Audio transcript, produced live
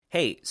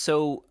Hey,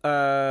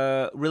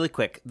 really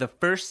quick, the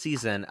first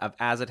season of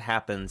As It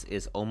Happens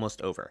is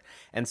almost over.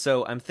 And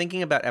so I'm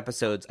thinking about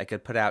episodes I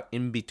could put out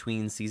in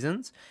between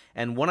seasons.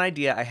 And one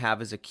idea I have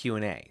is a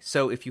Q&A.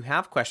 So if you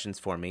have questions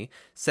for me,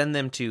 send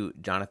them to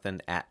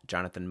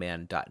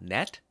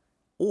jonathan@jonathanmann.net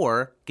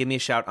or give me a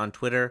shout on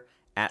Twitter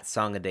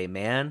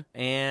 @songadayman.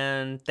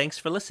 And thanks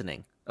for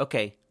listening.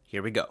 Okay,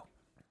 here we go.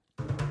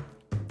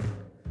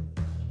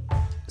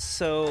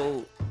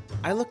 So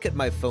I look at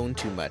my phone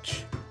too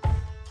much.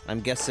 I'm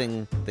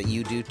guessing that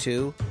you do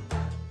too.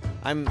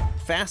 I'm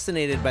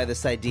fascinated by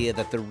this idea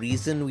that the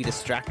reason we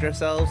distract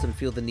ourselves and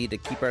feel the need to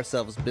keep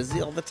ourselves busy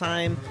all the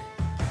time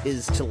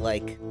is to,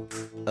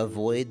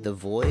 avoid the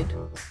void.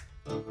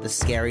 The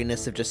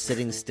scariness of just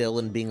sitting still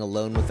and being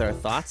alone with our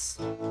thoughts.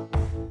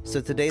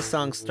 So today's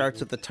song starts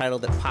with the title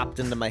that popped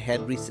into my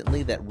head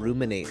recently that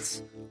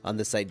ruminates on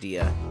this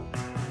idea.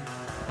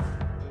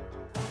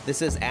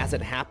 This is As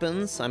It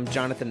Happens. I'm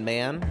Jonathan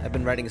Mann. I've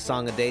been writing a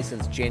song a day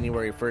since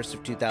January 1st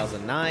of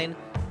 2009.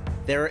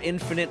 There are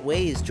infinite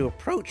ways to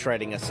approach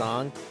writing a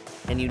song,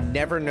 and you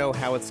never know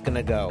how it's going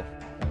to go.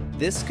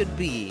 This could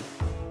be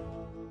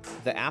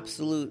the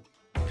absolute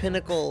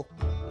pinnacle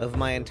of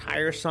my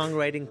entire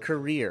songwriting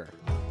career.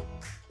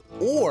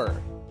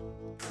 Or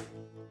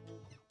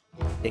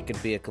it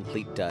could be a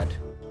complete dud,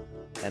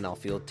 and I'll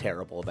feel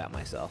terrible about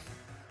myself.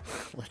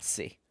 Let's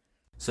see.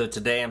 So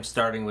today I'm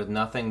starting with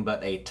nothing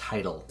but a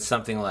title.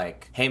 Something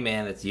like, hey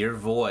man, it's your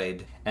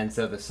void. And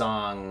so the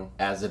song,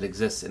 as it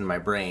exists in my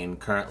brain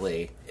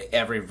currently,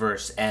 every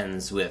verse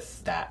ends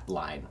with that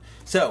line.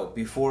 So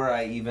before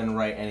I even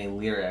write any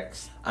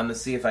lyrics, I'm going to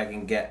see if I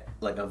can get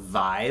a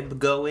vibe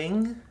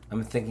going.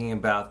 I'm thinking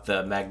about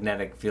the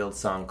Magnetic Field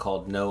song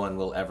called No One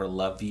Will Ever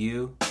Love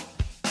You.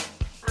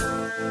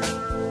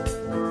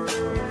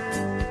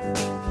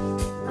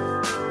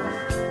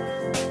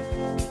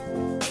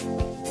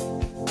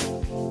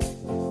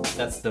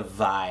 That's the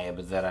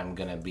vibe that I'm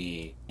gonna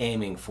be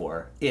aiming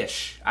for,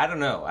 ish. I don't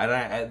know.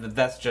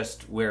 That's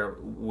just where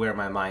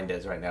my mind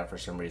is right now for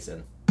some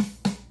reason.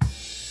 A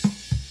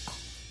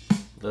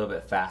little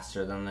bit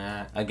faster than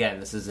that. Again,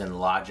 this is in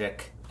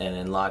Logic, and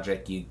in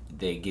Logic,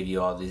 they give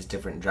you all these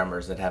different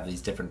drummers that have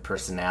these different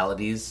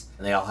personalities,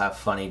 and they all have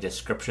funny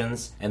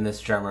descriptions. And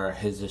this drummer,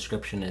 his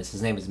description is,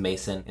 his name is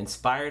Mason.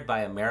 Inspired by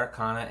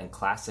Americana and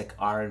classic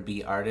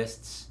R&B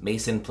artists,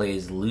 Mason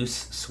plays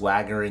loose,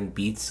 swaggering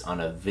beats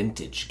on a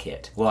vintage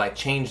kit. Well, I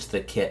changed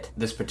the kit.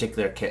 This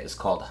particular kit is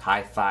called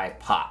Hi-Fi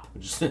Pop,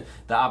 which is the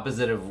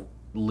opposite of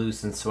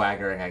loose and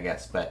swaggering, I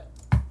guess, but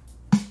I'm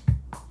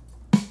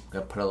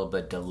gonna put a little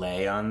bit of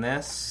delay on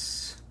this.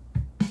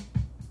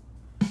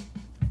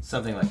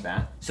 Something like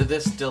that. So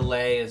this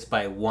delay is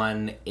by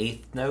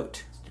 1/8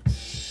 note.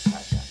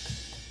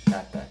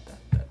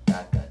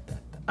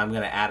 I'm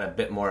going to add a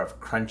bit more of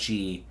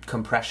crunchy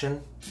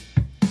compression.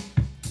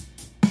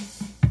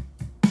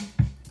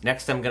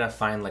 Next I'm going to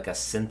find a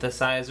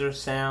synthesizer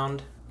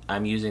sound.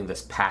 I'm using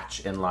this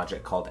patch in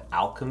Logic called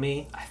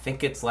Alchemy. I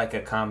think it's a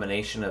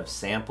combination of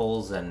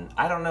samples and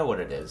I don't know what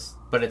it is,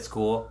 but it's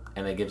cool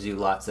and it gives you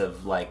lots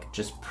of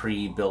just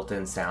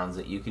pre-built-in sounds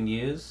that you can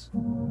use.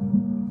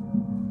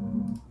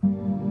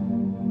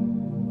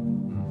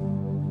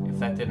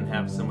 That didn't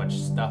have so much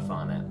stuff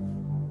on it.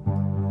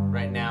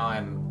 Right now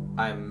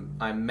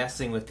I'm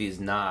messing with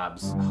these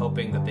knobs,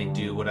 hoping that they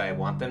do what I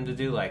want them to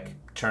do,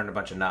 turn a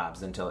bunch of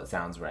knobs until it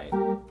sounds right.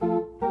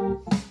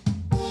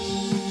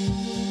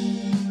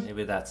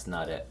 Maybe that's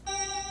not it.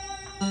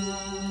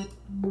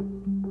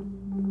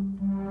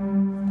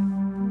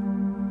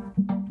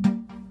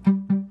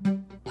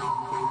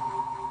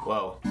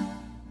 Whoa.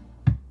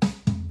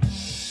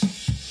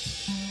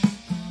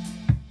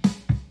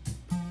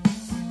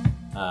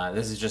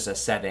 This is just a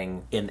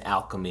setting in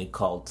Alchemy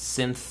called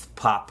Synth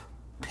Pop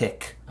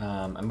Pick.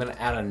 I'm going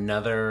to add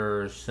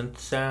another synth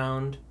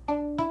sound.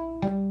 Going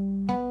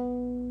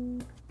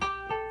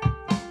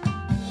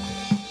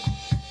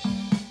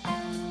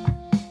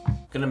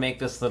to make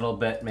this little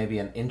bit maybe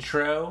an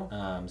intro. So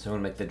I'm going to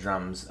make the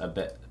drums a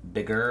bit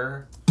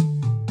bigger.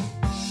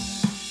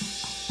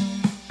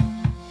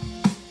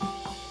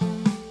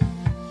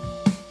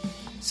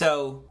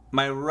 So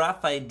my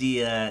rough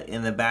idea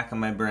in the back of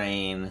my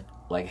brain,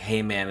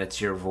 hey man, it's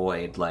your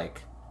void,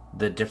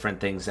 the different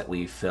things that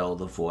we fill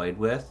the void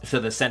with. So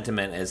the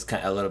sentiment is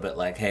kind of a little bit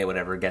hey,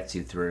 whatever gets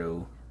you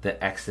through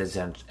the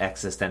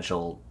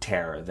existential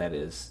terror that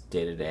is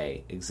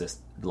day-to-day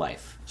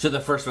life. So the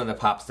first one that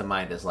pops to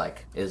mind is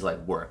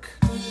work.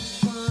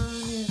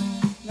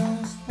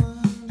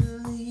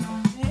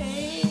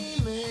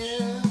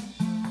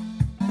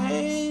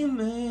 Hey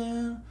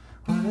man,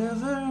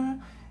 whatever,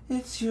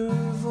 it's your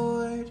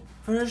void.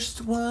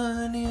 First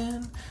one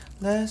in,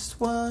 last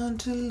one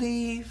to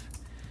leave.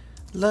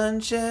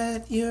 Lunch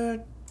at your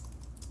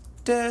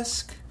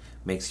desk.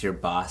 Makes your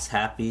boss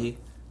happy.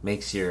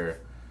 Makes your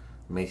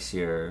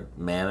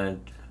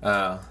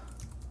manager.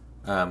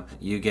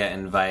 You get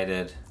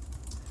invited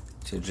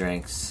to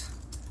drinks.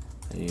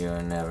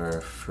 You're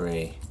never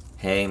free.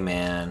 Hey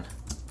man,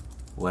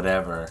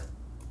 whatever.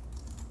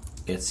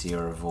 It's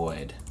your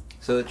void.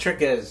 So the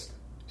trick is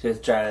to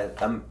try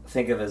to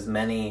think of as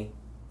many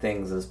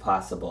things as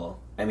possible.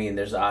 I mean,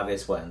 there's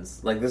obvious ones.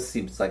 Like, this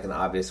seems like an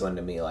obvious one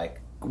to me. Like,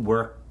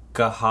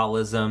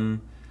 workaholism,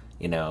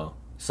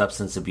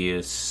 substance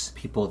abuse,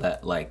 people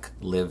that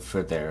live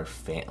for their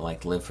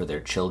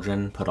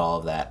children, put all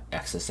of that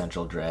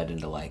existential dread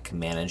into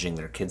managing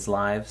their kids'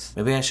 lives.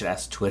 Maybe I should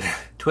ask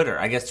Twitter.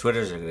 I guess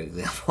Twitter's a good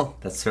example.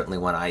 That's certainly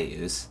one I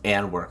use.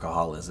 And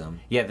workaholism.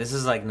 Yeah, this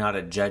is not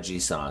a judgy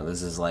song.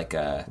 This is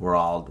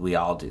we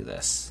all do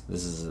this.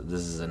 This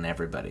is an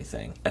everybody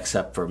thing,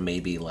 except for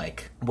maybe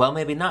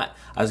maybe not.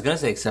 I was gonna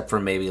say except for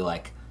maybe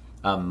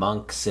a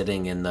monk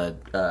sitting in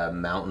the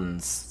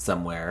mountains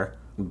somewhere.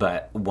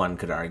 But one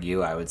could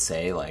argue, I would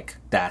say,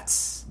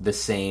 that's the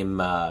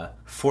same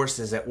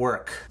forces at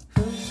work.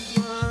 First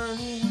one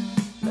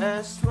in,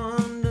 last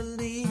one to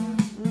leave.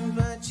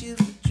 Invite you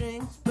for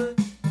drinks, but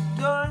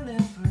you're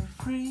never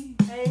free.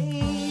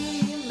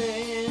 Hey,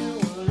 man,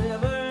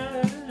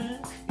 whatever,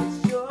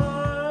 it's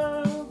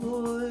your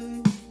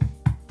voice.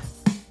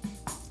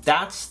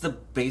 That's the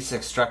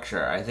basic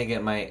structure. I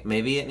think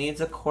maybe it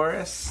needs a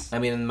chorus. I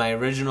mean, my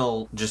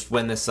original, just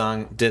when this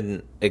song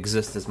didn't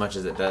exist as much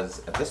as it does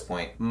at this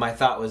point, my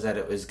thought was that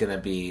it was going to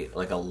be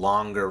a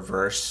longer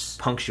verse,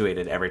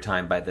 punctuated every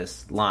time by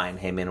this line,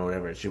 hey man,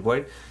 whatever, it's your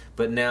boy.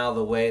 But now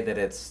the way that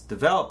it's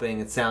developing,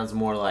 it sounds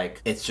more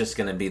like it's just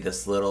going to be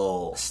this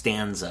little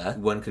stanza.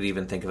 One could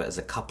even think of it as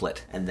a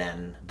couplet, and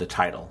then the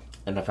title.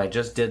 And if I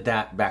just did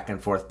that back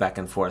and forth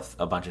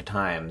a bunch of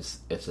times,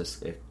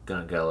 it's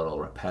gonna get a little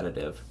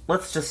repetitive.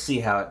 Let's just see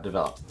how it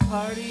develops.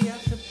 Party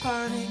after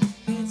party,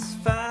 it's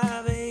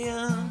 5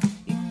 a.m.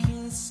 You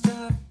can't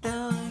stop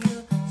now,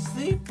 you'll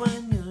sleep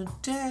when you're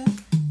dead.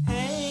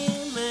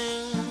 Hey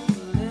man,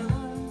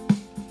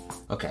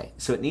 whatever. Okay,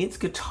 so it needs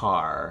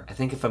guitar. I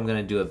think if I'm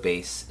gonna do a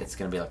bass, it's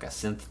gonna be a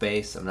synth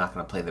bass. I'm not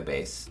gonna play the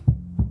bass.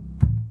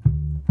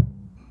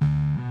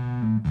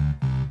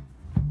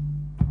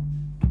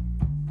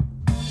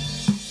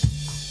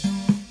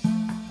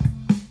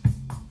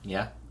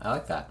 Yeah, I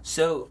like that.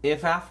 So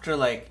if after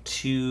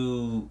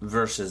 2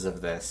 verses of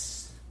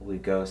this, we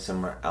go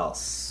somewhere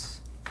else,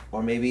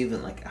 or maybe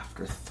even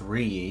after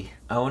 3,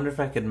 I wonder if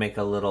I could make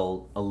a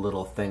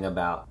little thing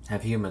about,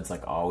 have humans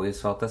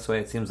always felt this way?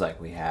 It seems like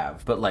we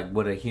have. But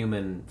would a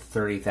human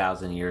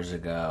 30,000 years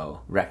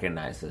ago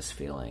recognize this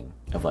feeling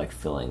of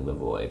filling the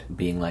void?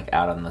 Being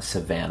out on the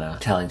savannah,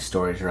 telling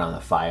stories around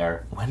the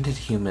fire. When did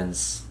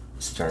humans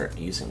start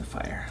using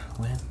fire?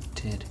 When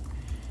did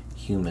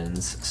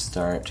humans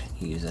start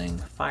using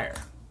fire?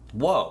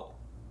 Whoa!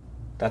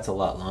 That's a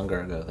lot longer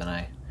ago than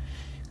I...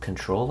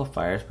 Control the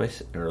fires by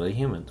early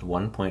humans,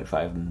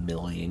 1.5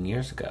 million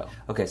years ago.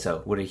 Okay,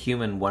 so would a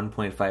human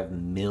 1.5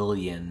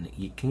 million...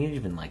 Can you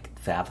even,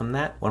 fathom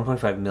that?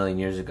 1.5 million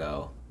years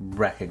ago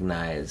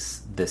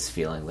recognize this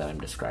feeling that I'm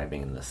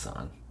describing in this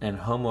song. And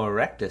Homo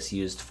erectus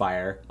used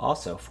fire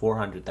also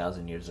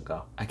 400,000 years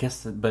ago. I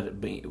guess, but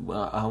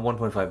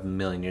 1.5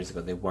 million years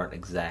ago, they weren't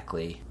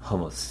exactly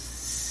Homo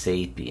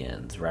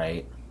sapiens,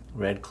 right?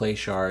 Red clay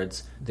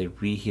shards, they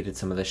reheated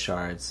some of the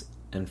shards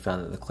and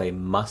found that the clay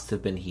must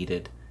have been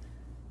heated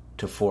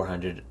to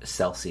 400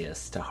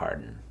 Celsius to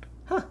harden.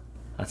 Huh.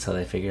 That's how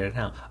they figured it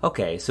out.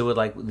 Okay, so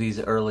with these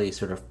early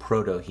sort of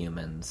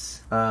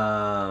proto-humans.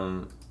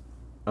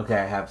 Okay,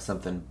 I have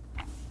something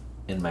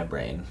in my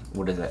brain.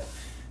 What is it?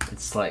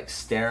 It's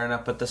staring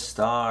up at the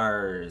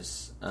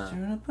stars.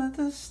 Staring up at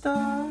the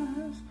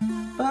stars.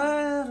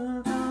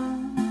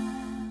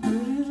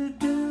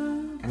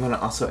 I'm gonna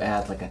also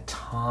add a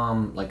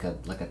tom,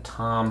 a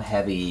tom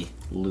heavy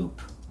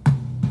loop.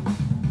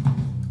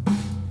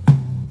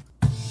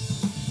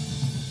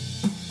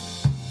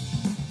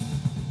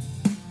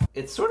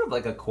 It's sort of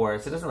like a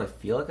chorus. It doesn't really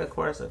feel like a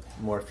chorus. It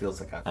more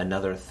feels like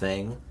another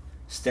thing.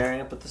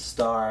 Staring up at the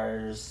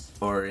stars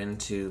or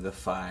into the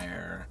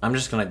fire. I'm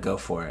just gonna go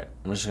for it.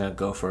 I'm just gonna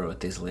go for it with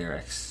these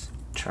lyrics.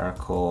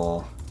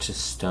 Charcoal to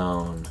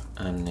stone,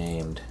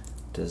 unnamed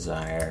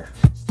desire.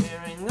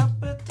 Staring up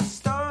at the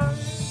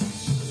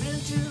stars or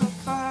into the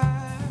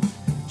fire.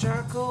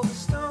 Charcoal to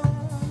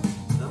stone,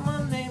 some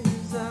unnamed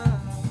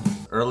desire.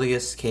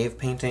 Earliest cave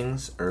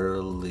paintings.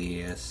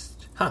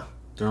 Huh.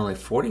 They're only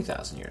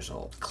 40,000 years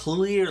old.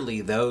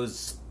 Clearly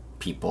those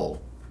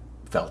people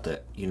felt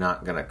it. You're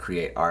not going to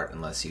create art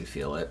unless you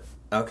feel it.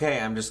 Okay,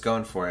 I'm just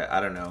going for it.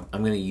 I don't know.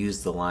 I'm going to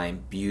use the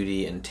line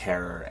beauty and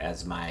terror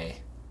as my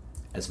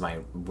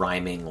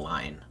rhyming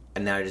line.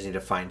 And now I just need to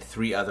find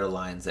 3 other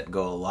lines that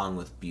go along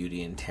with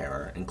beauty and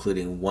terror,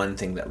 including one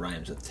thing that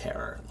rhymes with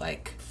terror,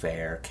 like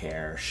fair,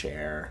 care,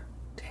 share,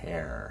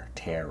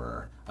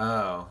 terror.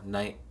 Oh,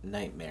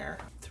 nightmare.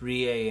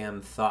 3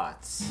 a.m.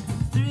 thoughts.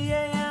 3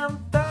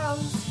 a.m.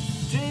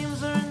 thoughts,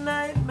 dreams are a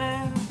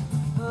nightmare,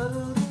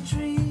 huddled in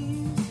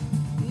trees,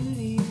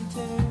 beauty and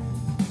terror.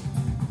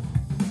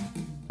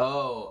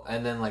 Oh,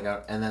 and then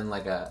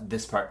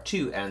this part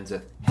 2 ends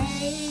with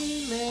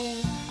hey man,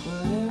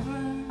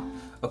 whatever.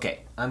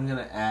 Okay, I'm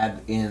gonna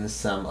add in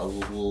some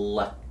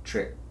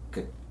electric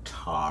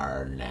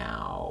guitar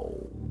now.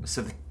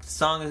 So the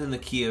song is in the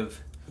key of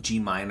G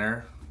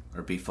minor.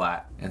 or B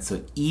flat. And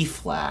so E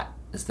flat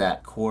is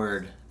that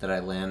chord that I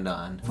land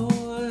on.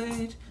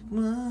 Void,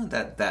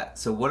 that.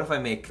 So what if I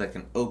make like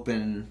an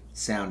open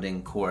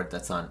sounding chord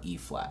that's on E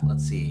flat?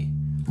 Let's see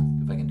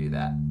if I can do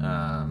that.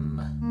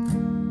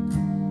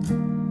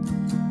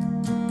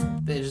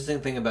 The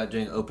interesting thing about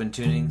doing open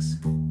tunings,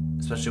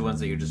 especially ones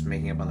that you're just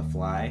making up on the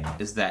fly,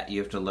 is that you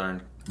have to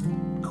learn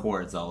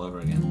chords all over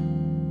again.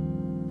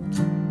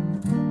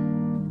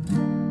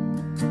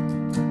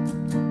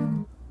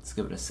 Let's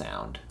give it a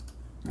sound.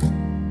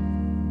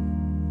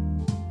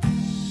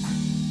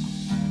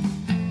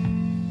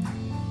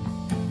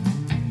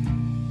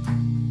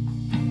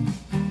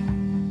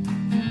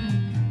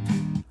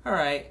 All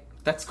right,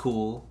 that's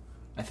cool,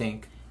 I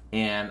think.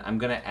 And I'm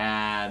gonna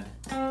add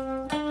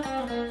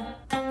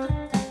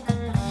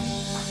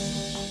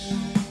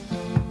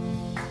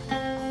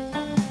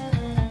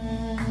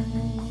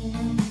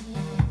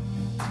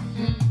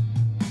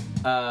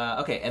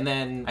okay, and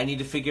then I need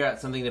to figure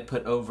out something to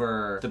put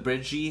over the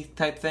bridgey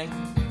type thing.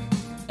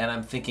 And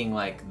I'm thinking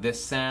like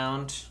this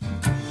sound.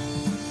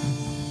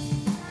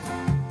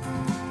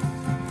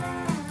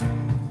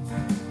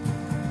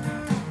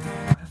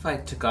 What if I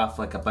took off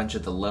like a bunch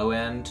of the low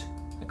end?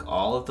 Like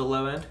all of the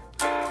low end?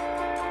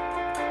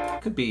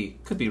 Could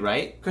be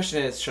right.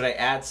 Question is, should I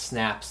add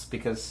snaps?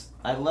 Because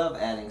I love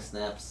adding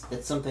snaps.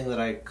 It's something that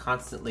I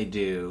constantly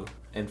do.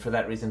 And for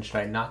that reason, should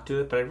I not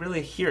do it? But I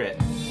really hear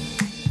it.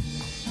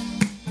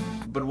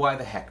 But why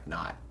the heck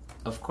not?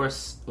 Of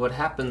course, what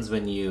happens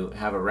when you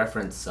have a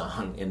reference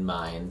song in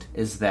mind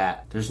is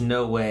that there's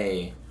no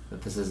way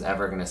that this is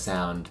ever going to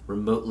sound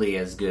remotely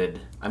as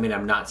good. I mean,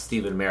 I'm not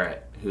Stephen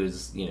Merritt,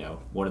 who's,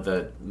 one of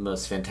the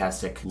most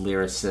fantastic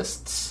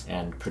lyricists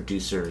and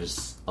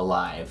producers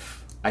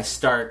alive. I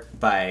start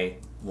by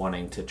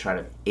wanting to try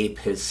to ape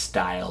his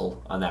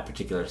style on that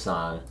particular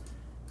song.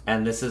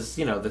 And this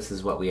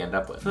is what we end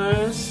up with.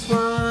 First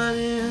one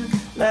in,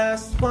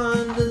 last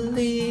one to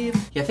leave.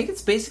 Yeah, I think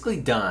it's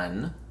basically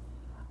done.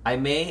 I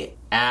may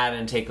add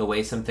and take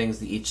away some things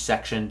to each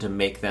section to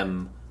make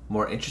them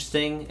more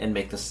interesting and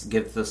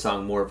give the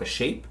song more of a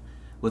shape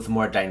with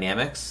more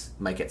dynamics.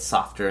 It might get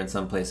softer in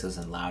some places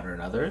and louder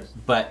in others.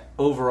 But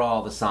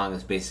overall, the song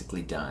is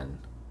basically done.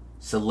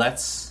 So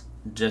let's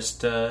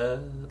just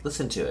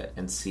listen to it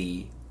and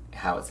see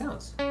how it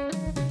sounds.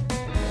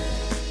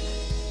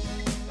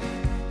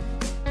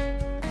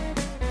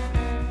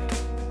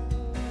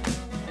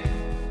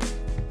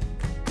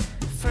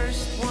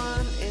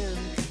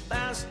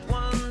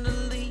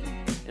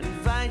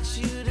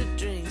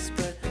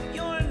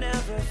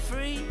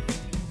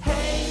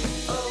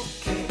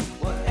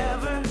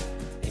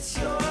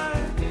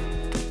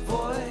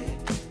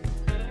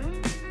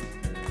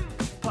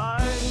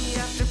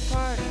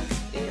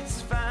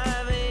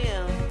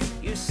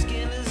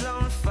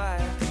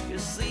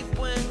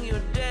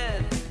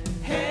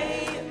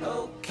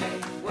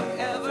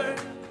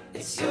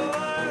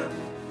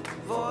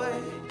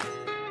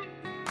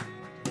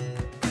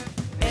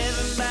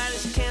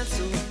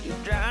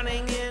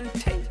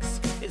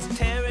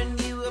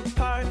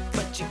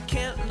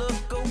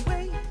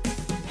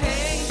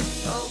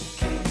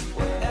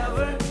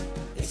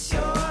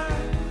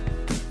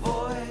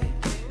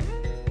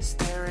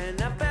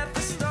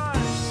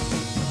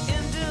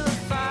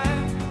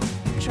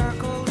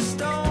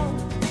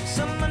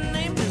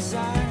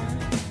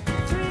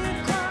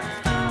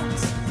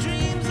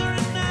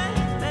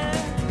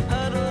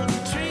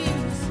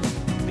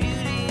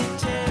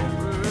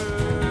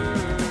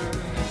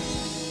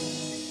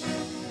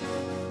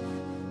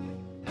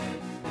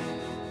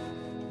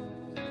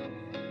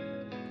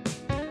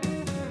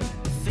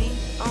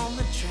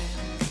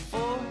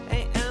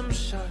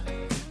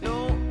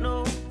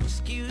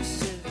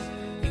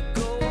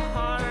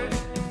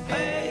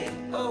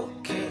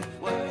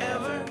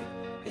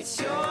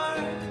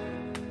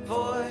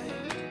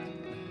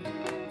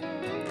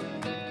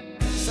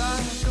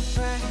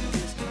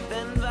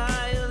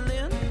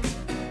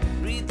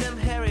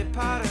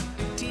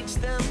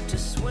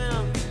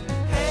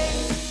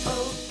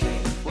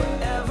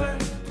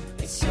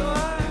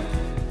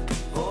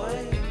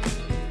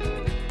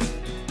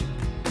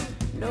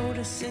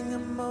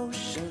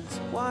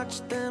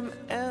 Watch them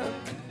ebb,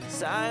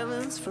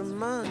 silence for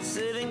months,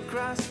 sitting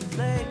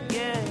cross-legged,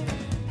 yeah.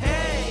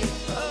 Hey,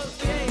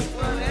 okay,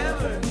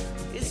 whatever,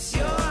 it's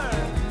your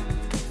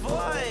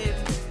void.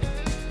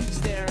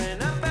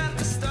 Staring up at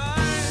the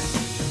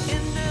stars,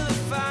 into the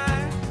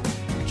fire,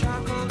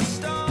 charcoal to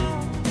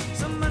stone,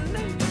 someone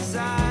named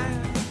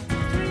desire.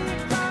 3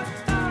 o'clock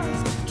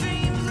thoughts,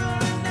 dreams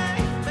or a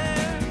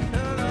nightmare,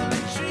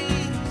 lonely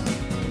trees,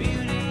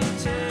 beauty and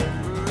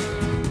terror.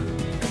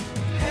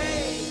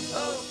 Hey,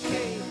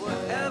 okay,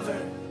 whatever,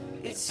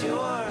 it's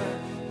your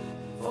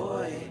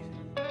void.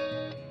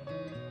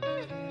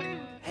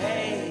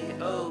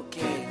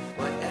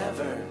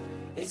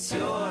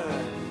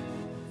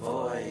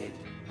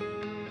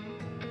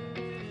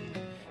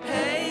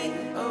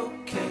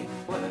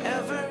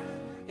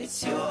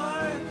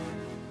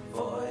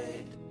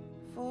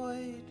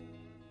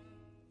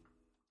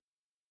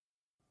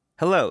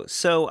 Hello.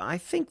 So I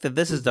think that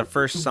this is the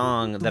first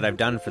song that I've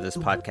done for this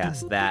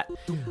podcast that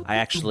I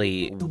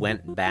actually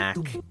went back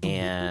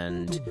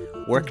and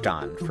worked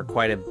on for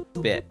quite a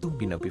bit,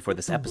 before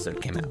this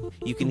episode came out.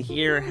 You can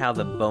hear how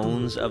the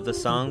bones of the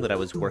song that I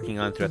was working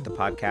on throughout the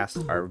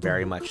podcast are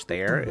very much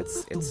there.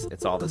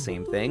 It's all the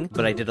same thing,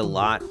 but I did a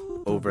lot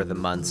over the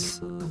months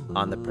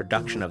on the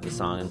production of the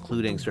song,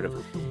 including sort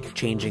of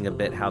changing a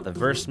bit how the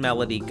verse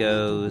melody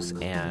goes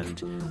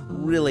and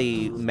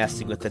really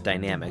messing with the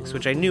dynamics,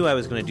 which I knew I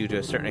was going to do to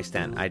a certain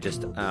extent. I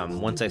just,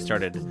 once I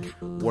started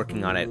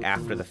working on it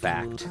after the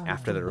fact,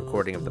 after the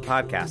recording of the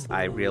podcast,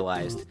 I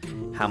realized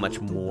how much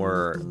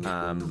more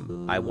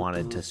I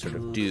wanted to sort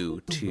of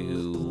do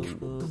to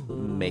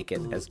make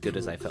it as good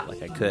as I felt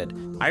like I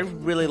could. I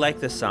really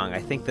like this song. I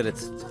think that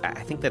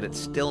it's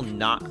still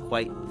not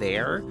quite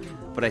there,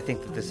 but I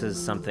think that this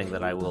is something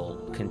that I will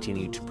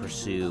continue to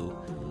pursue.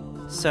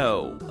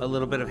 So, a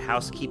little bit of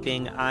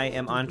housekeeping. I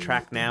am on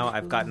track now.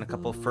 I've gotten a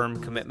couple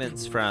firm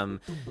commitments from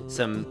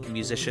some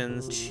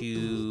musicians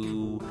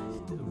to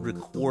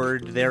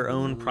record their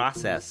own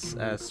process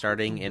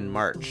starting in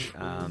March.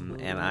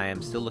 And I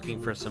am still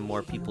looking for some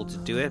more people to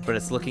do it, but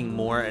it's looking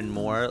more and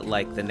more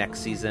like the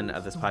next season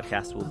of this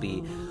podcast will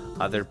be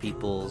other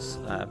people's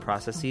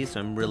processes. So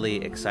I'm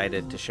really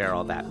excited to share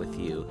all that with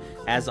you.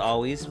 As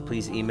always,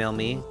 please email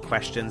me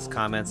questions,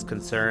 comments,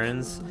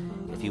 concerns.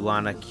 If you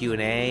want a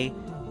Q&A,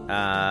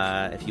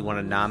 if you want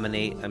to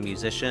nominate a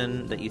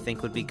musician that you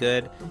think would be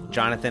good,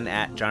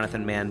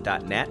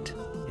 jonathan@jonathanmann.net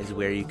is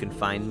where you can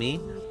find me,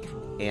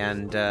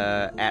 and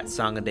at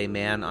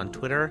SongADayMan on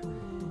Twitter.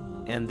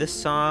 And this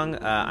song,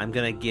 I'm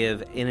going to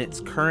give, in its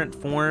current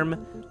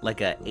form,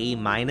 like a A-,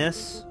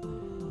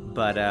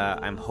 but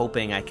I'm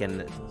hoping I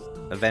can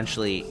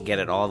eventually get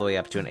it all the way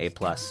up to an A+,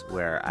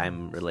 where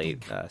I'm really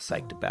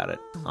psyched about it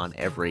on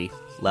every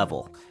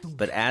level.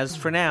 But as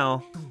for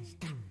now,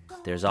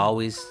 there's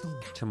always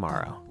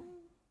tomorrow.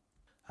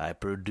 I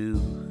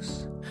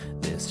produce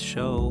this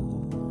show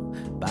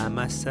by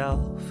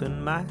myself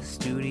in my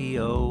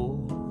studio.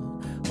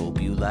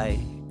 Hope you like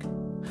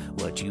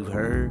what you've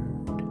heard.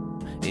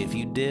 If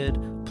you did,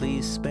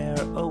 please spare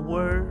a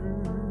word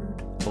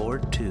or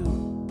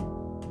two.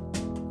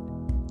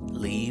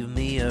 Leave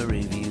me a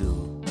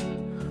review,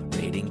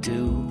 rating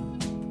 2,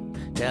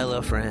 tell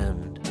a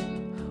friend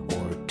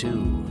or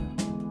 2.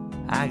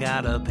 I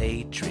got a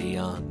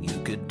Patreon you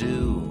could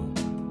do,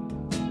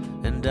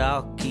 and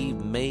I'll keep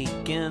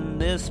making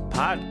this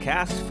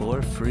podcast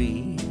for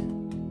free.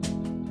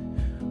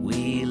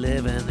 We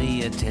live in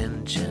the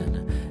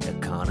attention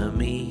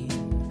economy,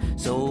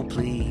 so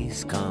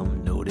please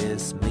come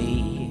notice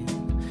me.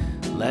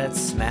 Let's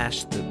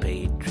smash the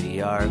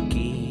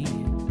patriarchy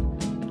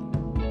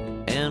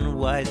and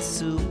white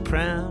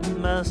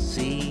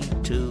supremacy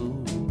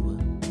too.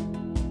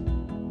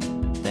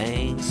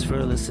 Thanks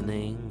for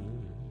listening.